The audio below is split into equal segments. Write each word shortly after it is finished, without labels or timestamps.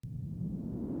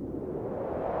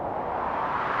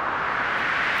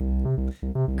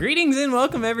Greetings and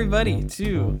welcome everybody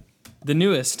to the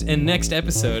newest and next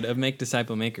episode of Make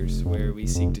Disciple Makers, where we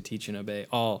seek to teach and obey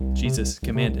all Jesus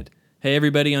commanded. Hey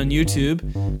everybody on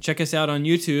YouTube, check us out on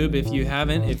YouTube if you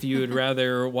haven't. If you would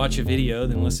rather watch a video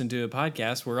than listen to a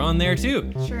podcast, we're on there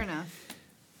too. Sure enough.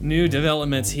 New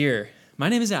developments here. My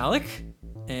name is Alec,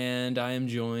 and I am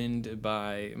joined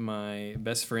by my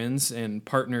best friends and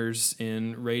partners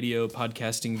in radio,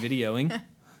 podcasting, videoing.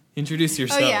 Introduce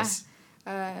yourselves.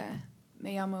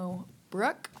 Me llamo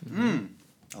Brooke.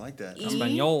 I like that.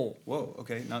 Espanol. Whoa,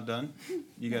 okay, not done.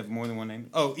 You have more than one name?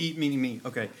 Oh, eat meaning me.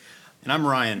 Okay. And I'm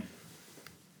Ryan.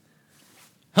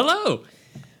 Hello.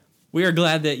 We are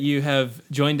glad that you have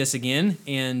joined us again,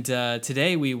 and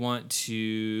today we want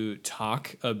to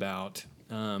talk about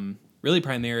really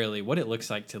primarily what it looks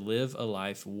like to live a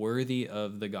life worthy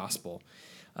of the gospel.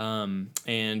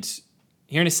 And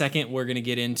here in a second, we're going to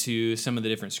get into some of the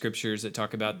different scriptures that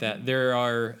talk about that. There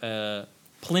are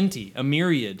plenty, a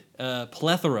myriad,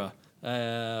 plethora.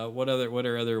 What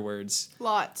are other words?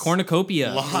 Lots.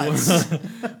 Cornucopia. Lots.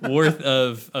 worth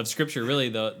of scripture. Really,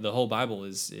 the whole Bible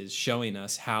is showing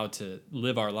us how to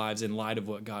live our lives in light of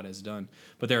what God has done.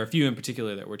 But there are a few in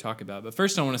particular that we're talking about. But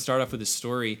first, I want to start off with a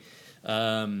story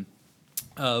of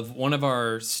one of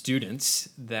our students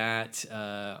that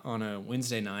on a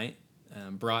Wednesday night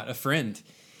brought a friend.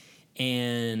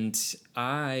 And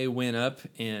I went up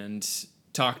and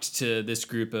talked to this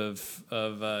group of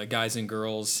guys and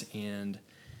girls and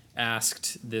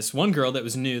asked this one girl that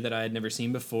was new that I had never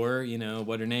seen before,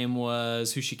 what her name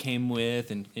was, who she came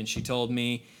with, and she told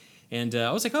me. And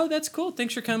I was like, oh, that's cool.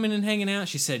 Thanks for coming and hanging out.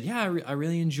 She said, yeah, I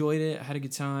really enjoyed it. I had a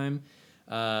good time.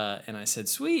 And I said,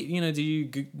 sweet, do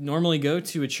you normally go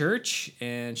to a church?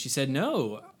 And she said,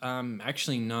 no, I'm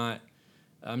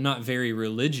not very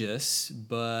religious,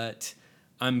 but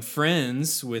I'm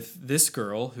friends with this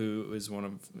girl who is one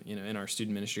of, in our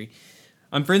student ministry.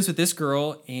 I'm friends with this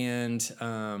girl, and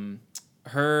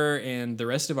her and the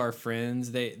rest of our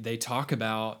friends, they talk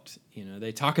about,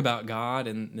 God,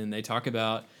 and then they talk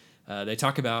about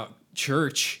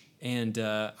church, and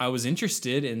I was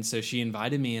interested, and so she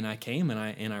invited me, and I came,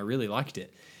 and I really liked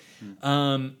it.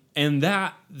 And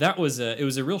that was it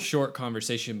was a real short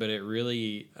conversation, but it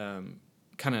really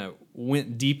kind of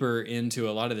went deeper into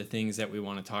a lot of the things that we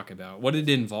want to talk about. What it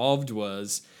involved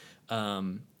was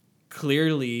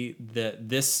clearly that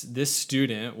this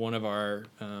student, one of our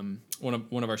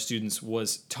students,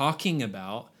 was talking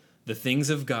about the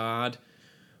things of God,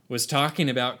 was talking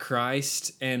about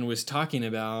Christ, and was talking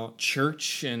about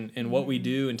church and what we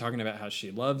do, and talking about how she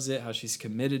loves it, how she's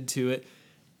committed to it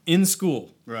in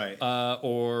school, Right.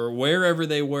 or wherever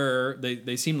they were.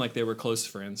 They seemed like they were close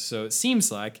friends. So it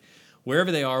seems like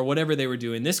wherever they are, whatever they were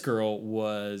doing, this girl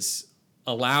was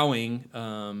allowing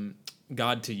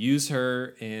God to use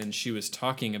her, and she was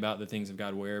talking about the things of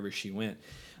God wherever she went.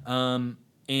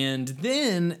 And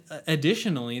then,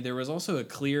 additionally, there was also a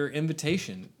clear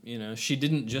invitation. She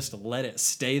didn't just let it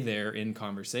stay there in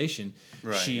conversation.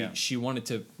 Right, She wanted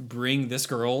to bring this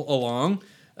girl along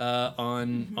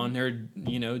on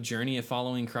her journey of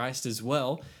following Christ as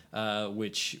well.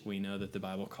 Which we know that the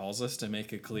Bible calls us to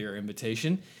make a clear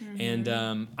invitation. And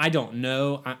I don't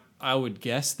know. I would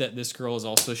guess that this girl is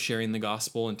also sharing the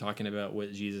gospel and talking about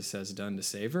what Jesus has done to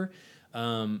save her.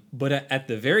 But at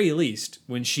the very least,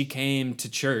 when she came to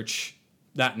church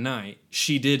that night,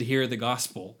 she did hear the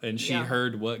gospel, and she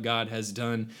heard what God has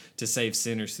done to save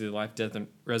sinners through the life, death, and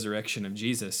resurrection of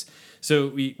Jesus. So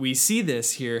we see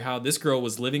this here, how this girl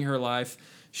was living her life.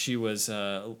 She was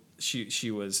she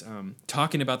was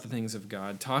talking about the things of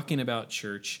God, talking about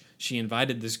church. She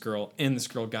invited this girl, and this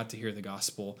girl got to hear the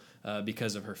gospel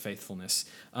because of her faithfulness.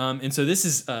 And so this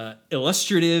is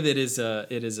illustrative. It is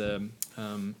a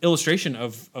illustration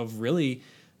of really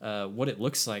what it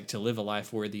looks like to live a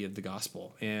life worthy of the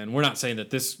gospel. And we're not saying that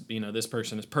this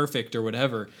person is perfect or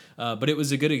whatever, but it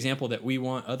was a good example that we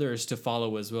want others to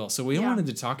follow as well. So we wanted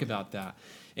to talk about that.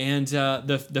 And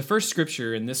the first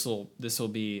scripture, and this will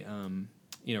be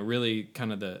really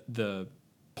kind of the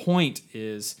point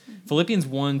is Philippians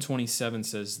 1:27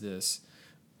 says this: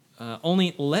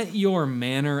 only let your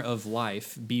manner of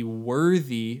life be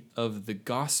worthy of the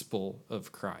gospel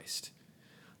of Christ.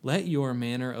 Let your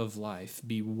manner of life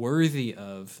be worthy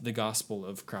of the gospel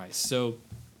of Christ. So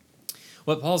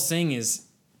what Paul's saying is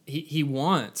he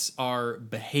wants our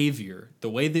behavior, the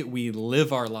way that we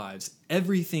live our lives,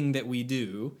 everything that we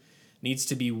do needs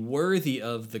to be worthy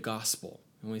of the gospel.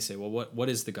 And we say, well, what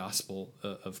is the gospel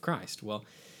of Christ? Well,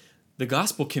 the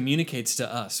gospel communicates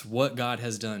to us what God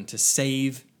has done to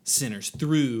save sinners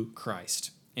through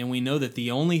Christ. And we know that the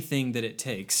only thing that it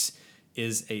takes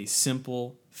is a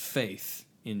simple faith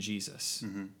in Jesus.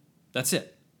 That's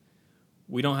it.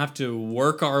 We don't have to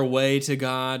work our way to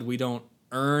God. We don't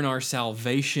earn our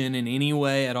salvation in any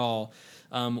way at all.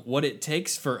 What it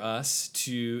takes for us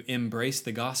to embrace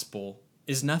the gospel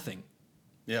is nothing.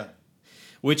 Yeah.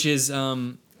 Which is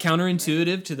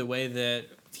counterintuitive to the way that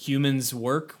humans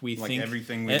work. We Like think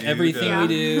everything we do everything we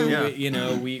do.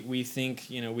 Yeah. We think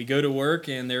we go to work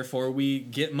and therefore we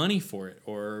get money for it,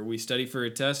 or we study for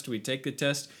a test, we take the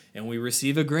test and we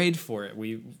receive a grade for it.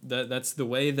 That's the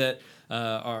way that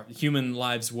our human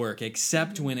lives work,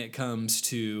 except when it comes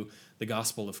to the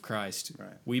gospel of Christ. Right.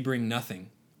 We bring nothing,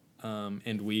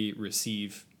 and we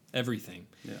receive everything.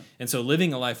 Yeah. And so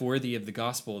living a life worthy of the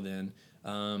gospel then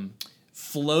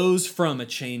flows from a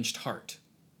changed heart.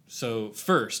 So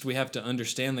first, we have to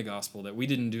understand the gospel, that we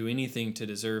didn't do anything to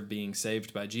deserve being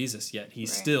saved by Jesus, yet he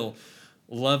still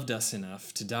loved us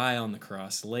enough to die on the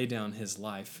cross, lay down his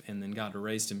life, and then God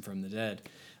raised him from the dead,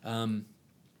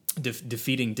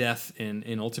 defeating death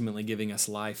and ultimately giving us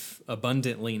life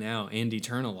abundantly now and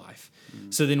eternal life.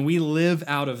 So then we live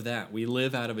out of that. We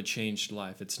live out of a changed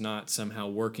life. It's not somehow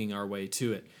working our way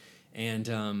to it.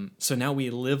 And so now we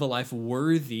live a life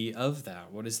worthy of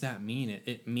that. What does that mean?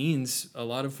 It means a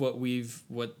lot of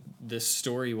what this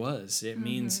story was. It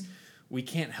means we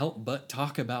can't help but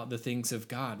talk about the things of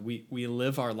God. We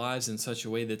live our lives in such a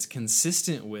way that's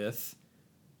consistent with,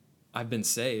 I've been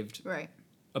saved. Right.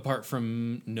 Apart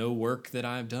from no work that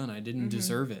I've done. I didn't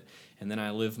deserve it. And then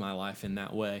I live my life in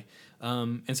that way.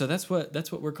 And so that's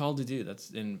what we're called to do.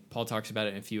 And Paul talks about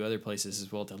it in a few other places as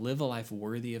well, to live a life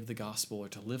worthy of the gospel, or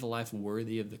to live a life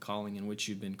worthy of the calling in which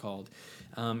you've been called.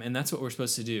 And that's what we're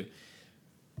supposed to do.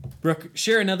 Brooke,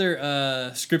 share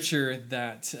another scripture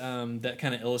that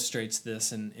kind of illustrates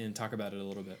this and talk about it a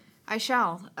little bit. I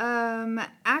shall.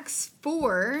 Acts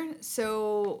 4,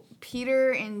 so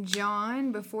Peter and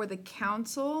John before the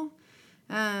council,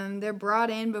 they're brought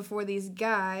in before these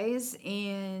guys,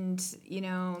 and,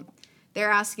 they're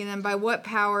asking them, by what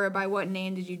power, by what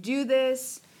name did you do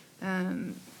this?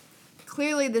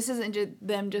 Clearly, this isn't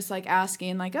them just like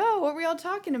asking, like, oh, what were y'all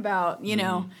talking about?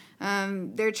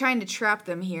 They're trying to trap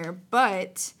them here,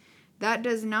 but that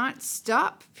does not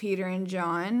stop Peter and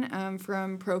John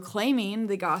from proclaiming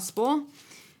the gospel.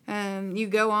 You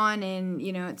go on and,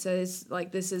 it says,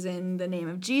 like, this is in the name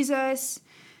of Jesus.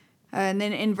 And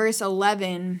then in verse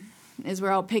 11 is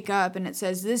where I'll pick up, and it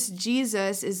says, this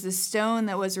Jesus is the stone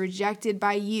that was rejected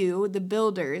by you, the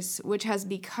builders, which has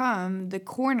become the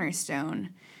cornerstone.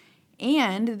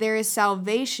 And there is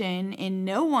salvation in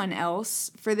no one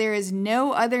else, for there is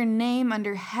no other name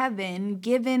under heaven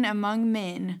given among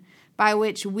men by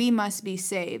which we must be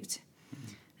saved.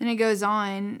 Then it goes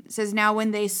on, it says, now when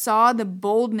they saw the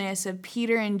boldness of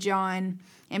Peter and John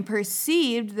and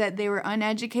perceived that they were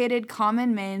uneducated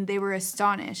common men, they were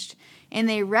astonished, and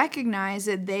they recognized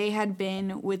that they had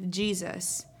been with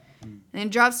Jesus. And it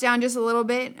drops down just a little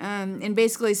bit and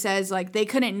basically says, like, they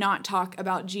couldn't not talk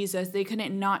about Jesus. They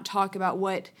couldn't not talk about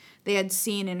what they had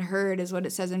seen and heard, is what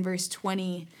it says in verse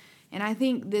 20. And I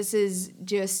think this is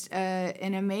just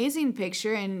an amazing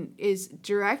picture and is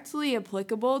directly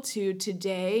applicable to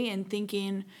today, and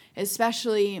thinking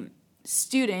especially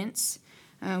students,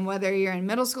 whether you're in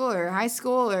middle school or high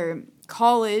school or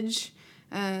college,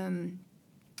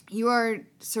 you are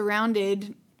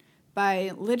surrounded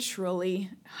by literally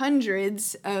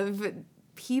hundreds of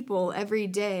people every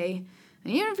day.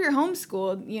 And even if you're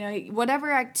homeschooled,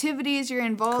 whatever activities you're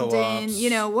involved Co-ops.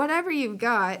 in, whatever you've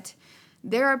got,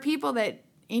 there are people that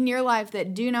in your life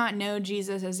that do not know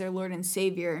Jesus as their Lord and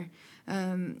Savior.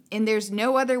 And there's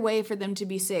no other way for them to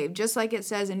be saved. Just like it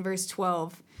says in verse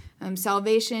 12,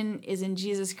 salvation is in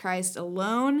Jesus Christ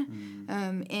alone.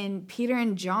 And Peter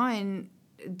and John,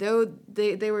 though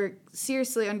they were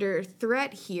seriously under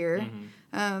threat here,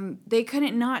 they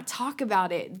couldn't not talk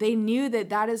about it. They knew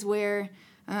that is where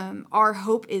our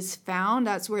hope is found.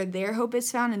 That's where their hope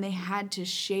is found, and they had to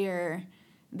share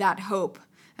that hope.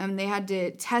 They had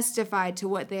to testify to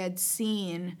what they had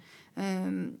seen.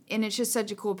 And it's just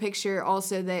such a cool picture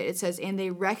also that it says, and they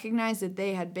recognized that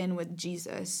they had been with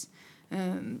Jesus.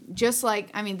 Just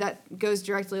like, that goes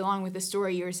directly along with the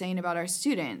story you were saying about our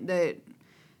student.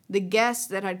 The guest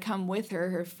that had come with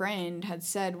her friend, had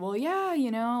said, well, yeah,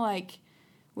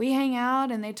 we hang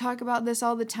out and they talk about this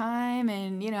all the time.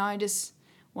 And, I just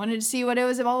wanted to see what it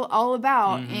was all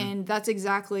about. And that's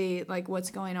exactly like what's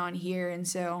going on here. And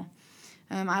so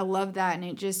I love that. And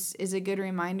it just is a good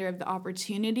reminder of the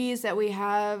opportunities that we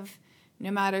have,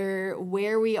 no matter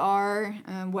where we are,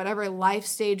 whatever life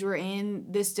stage we're in.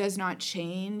 This does not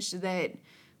change, that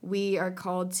we are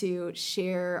called to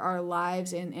share our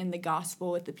lives and the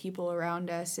gospel with the people around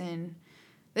us. And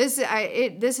this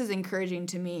is encouraging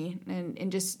to me,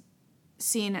 and just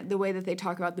seeing the way that they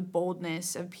talk about the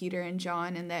boldness of Peter and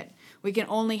John, and that we can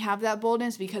only have that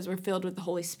boldness because we're filled with the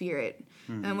Holy Spirit,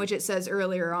 which it says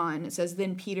earlier on. It says,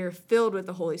 then Peter, filled with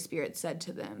the Holy Spirit, said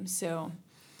to them. So,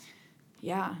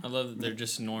 yeah. I love that they're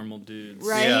just normal dudes.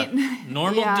 Right? Yeah.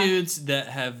 Normal Yeah. dudes that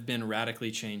have been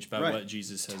radically changed by Right. what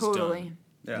Jesus has Totally. done.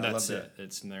 Yeah, I That's love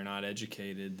it. They're not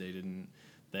educated.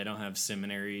 They don't have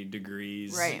seminary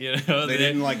degrees. Right. You know, They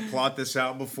didn't like plot this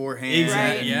out beforehand.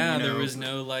 Exactly. Right. Yeah, you there know. was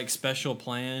no like special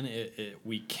plan.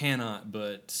 We cannot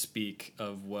but speak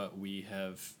of what we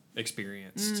have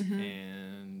experienced,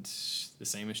 and the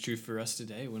same is true for us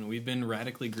today. When we've been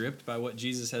radically gripped by what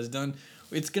Jesus has done,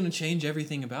 it's going to change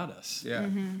everything about us. Yeah.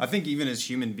 I think even as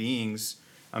human beings,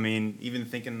 I mean, even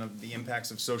thinking of the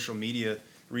impacts of social media,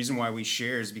 the reason why we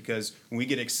share is because when we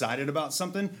get excited about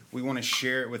something, we want to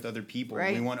share it with other people.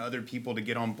 Right. We want other people to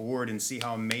get on board and see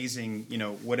how amazing,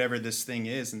 whatever this thing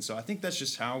is. And so I think that's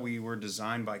just how we were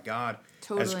designed by God as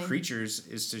Totally. creatures,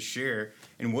 is to share.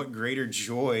 And what greater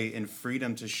joy and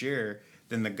freedom to share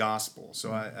than the gospel.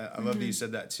 So I love that you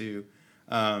said that too.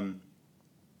 And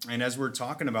as we're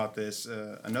talking about this,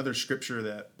 another scripture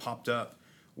that popped up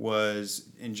was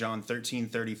in John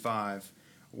 13:35,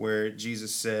 where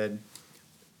Jesus said,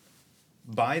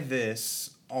 by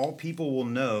this, all people will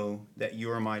know that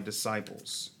you are my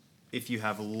disciples, if you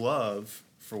have love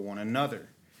for one another.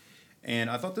 And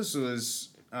I thought this was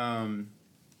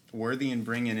worthy in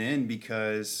bringing in,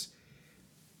 because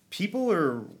people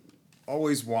are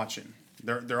always watching.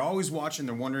 They're always watching.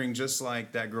 They're wondering, just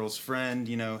like that girl's friend,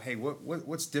 hey,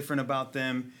 what's different about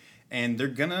them? And they're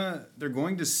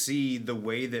going to see the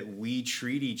way that we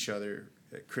treat each other,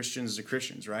 Christians to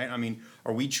Christians, right? I mean,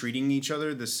 are we treating each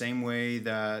other the same way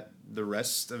that the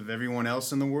rest of everyone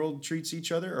else in the world treats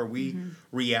each other? Are we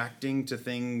reacting to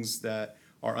things that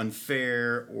are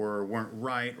unfair or weren't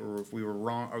right, or if we were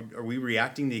wrong? Are we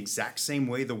reacting the exact same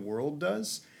way the world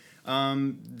does?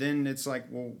 Then it's like,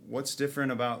 well, what's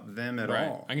different about them at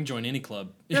all? I can join any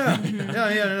club. No,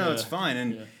 it's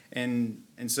fine. And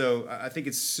so I think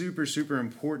it's super, super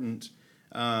important.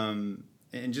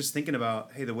 And just thinking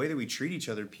about, hey, the way that we treat each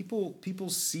other, people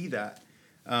see that.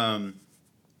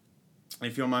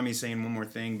 If you don't mind me saying one more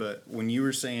thing, but when you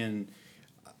were saying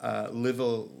live a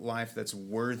life that's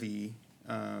worthy,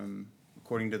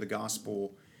 according to the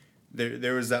gospel,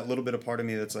 there was that little bit of part of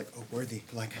me that's like, oh, worthy,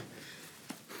 like,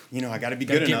 I got to be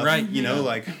good enough. Right.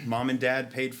 Like mom and dad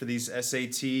paid for these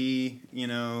SAT,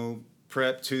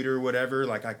 prep, tutor, whatever.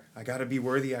 Like I got to be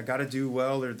worthy. I got to do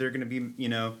well, or they're going to be,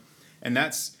 and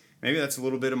maybe that's a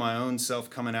little bit of my own self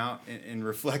coming out and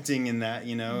reflecting in that,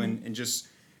 and just,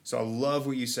 so I love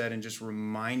what you said, and just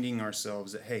reminding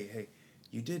ourselves that, hey,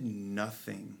 you did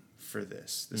nothing for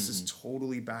this. This is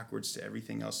totally backwards to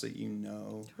everything else that you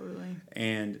know. Totally.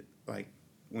 And like,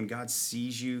 when God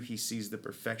sees you, he sees the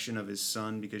perfection of his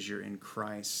son, because you're in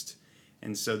Christ.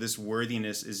 And so this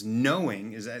worthiness is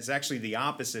knowing, is actually the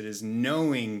opposite, is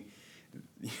knowing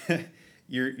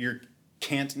your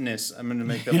can'tness. I'm going to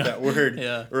make up that word,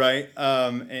 right?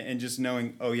 And just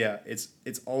knowing, oh yeah, it's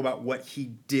all about what he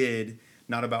did,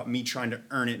 not about me trying to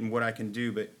earn it and what I can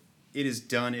do, but it is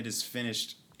done, it is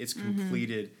finished, it's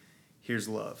completed. Here's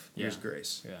love, here's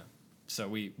grace. Yeah. So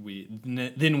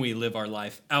then we live our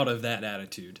life out of that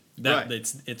attitude. That Right.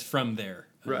 it's from there,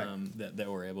 Right. that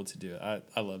we're able to do it.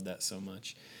 I love that so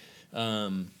much.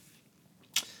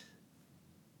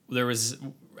 There was,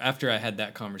 after I had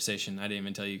that conversation, I didn't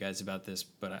even tell you guys about this,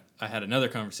 but I had another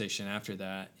conversation after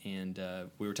that, and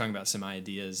we were talking about some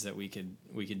ideas that we could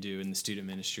do in the student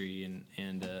ministry,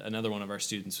 and another one of our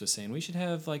students was saying we should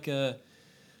have like a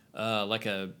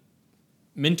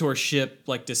mentorship,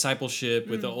 like discipleship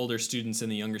with the older students and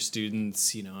the younger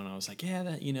students, and I was like, yeah,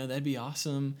 that'd be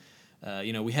awesome.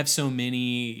 We have so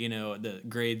many, the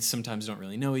grades sometimes don't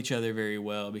really know each other very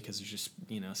well because there's just,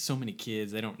 so many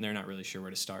kids. They're not really sure where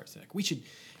to start. So like, we should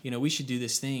do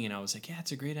this thing. And I was like, yeah,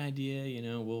 it's a great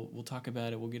idea. We'll talk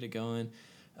about it. We'll get it going.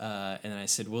 And then I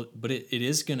said, well, but it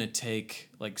is going to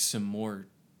take like some more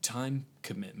time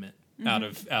commitment out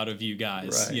of you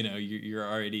guys. Right. You're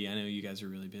already, I know you guys are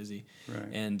really busy. Right.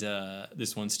 And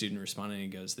this one student responded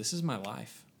and goes, this is my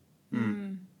life.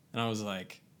 And I was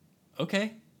like,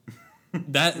 okay.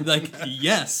 That, like,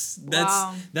 yes,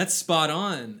 that's spot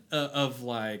on, of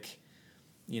like,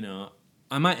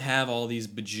 I might have all these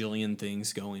bajillion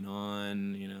things going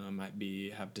on, I might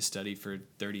have to study for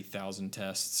 30,000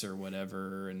 tests or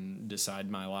whatever and decide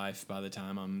my life by the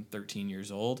time I'm 13 years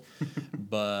old.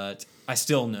 But I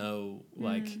still know,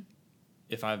 like,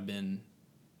 if I've been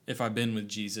with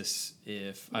Jesus,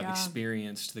 if I've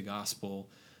experienced the gospel,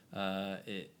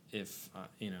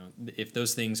 if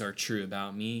those things are true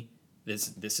about me,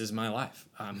 this is my life.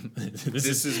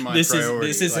 This is my priority.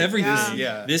 This is Like, everything.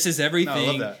 yeah. This is No, I everything,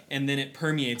 love that. and then it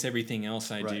permeates everything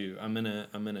else I Right. do. I'm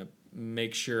gonna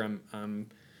make sure I'm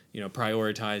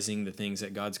prioritizing the things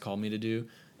that God's called me to do,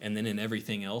 and then in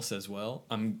everything else as well.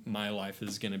 My life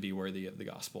is gonna be worthy of the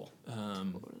gospel.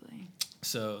 Totally.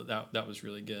 So that was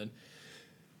really good.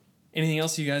 Anything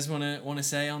else you guys want to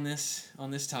say on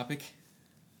this topic?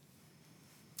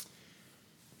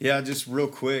 Yeah, just real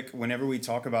quick, whenever we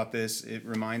talk about this, it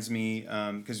reminds me,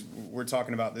 because we're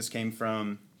talking about this came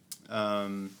from,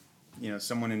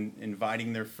 someone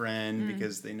inviting their friend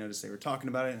because they noticed they were talking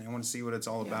about it and they want to see what it's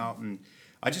all about. And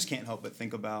I just can't help but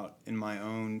think about in my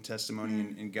own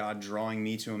testimony and God drawing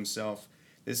me to himself.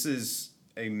 This is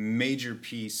a major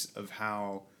piece of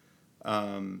how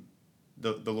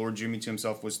the Lord drew me to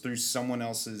himself was through someone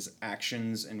else's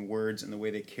actions and words and the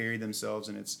way they carry themselves.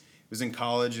 And it was in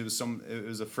college. It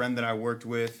was a friend that I worked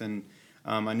with, and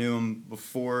I knew him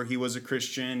before he was a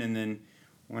Christian. And then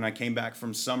when I came back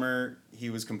from summer, he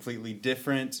was completely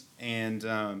different. And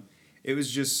it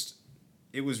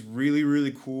was really,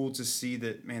 really cool to see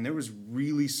that, man, there was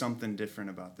really something different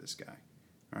about this guy,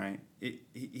 right?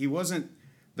 He wasn't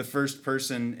the first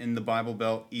person in the Bible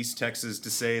Belt, East Texas, to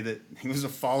say that he was a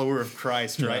follower of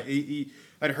Christ, right?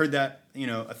 I'd heard that,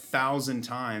 1,000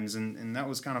 times, and that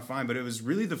was kind of fine. But it was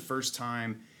really the first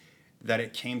time that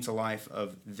it came to life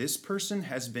of this person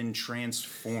has been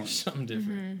transformed. Something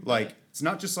different. Like, it's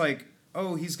not just like,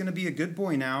 oh, he's going to be a good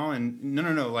boy now. And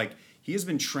no. Like, he has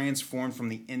been transformed from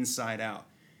the inside out.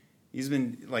 He's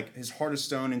been, like, his heart of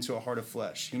stone into a heart of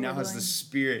flesh. He now has the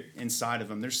Spirit inside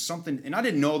of him. There's something, and I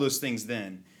didn't know those things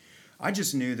then. I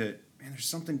just knew that, man, there's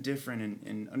something different.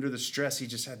 And under the stress, he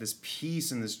just had this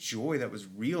peace and this joy that was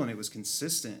real, and it was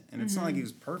consistent. And it's not like he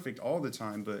was perfect all the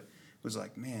time, but it was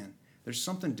like, man, there's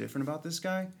something different about this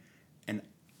guy, and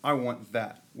I want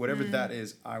that. Whatever that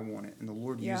is, I want it. And the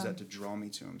Lord used that to draw me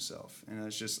to himself. And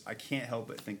it's just, I can't help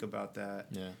but think about that.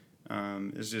 Yeah.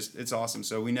 It's awesome.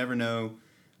 So we never know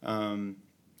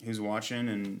who's watching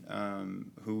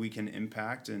and who we can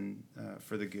impact and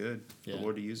for the good. Yeah. The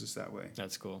Lord to use us that way.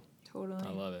 That's cool. Totally.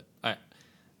 I love it.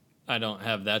 I don't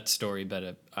have that story,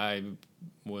 but I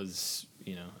was,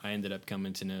 I ended up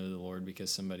coming to know the Lord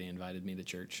because somebody invited me to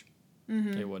church.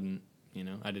 It wasn't,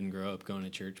 I didn't grow up going to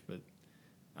church, but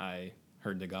I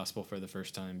heard the gospel for the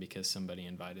first time because somebody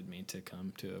invited me to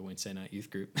come to a Wednesday night youth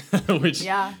group, which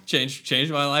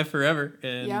changed my life forever.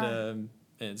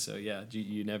 And so,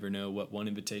 you never know what one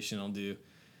invitation will do.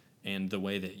 And the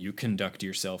way that you conduct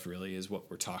yourself really is what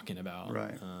we're talking about.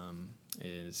 Right.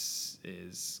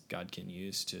 Is God can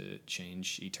use to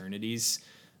change eternities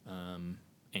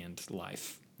and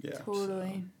life. Yeah.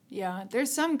 Totally. Yeah.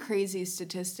 There's some crazy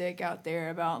statistic out there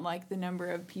about like the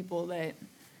number of people that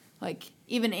like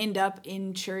even end up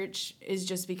in church is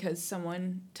just because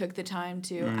someone took the time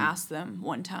to ask them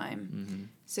one time.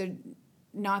 So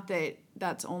not that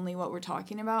that's only what we're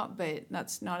talking about, but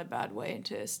that's not a bad way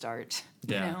to start.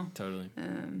 Yeah, totally.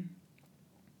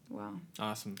 Wow.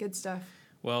 Awesome. Good stuff.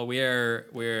 Well,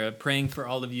 we're praying for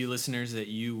all of you listeners that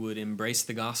you would embrace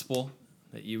the gospel,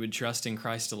 that you would trust in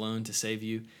Christ alone to save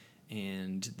you,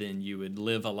 and then you would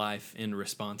live a life in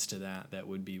response to that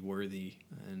would be worthy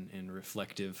and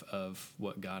reflective of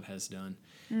what God has done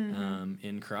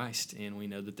in Christ. And we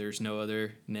know that there's no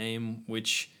other name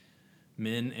which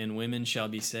men and women shall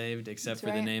be saved except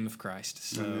for the name of Christ.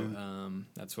 So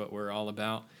that's what we're all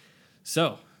about.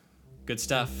 So, good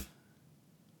stuff.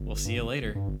 We'll see you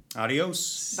later.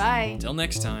 Adios. Bye. Until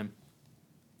next time.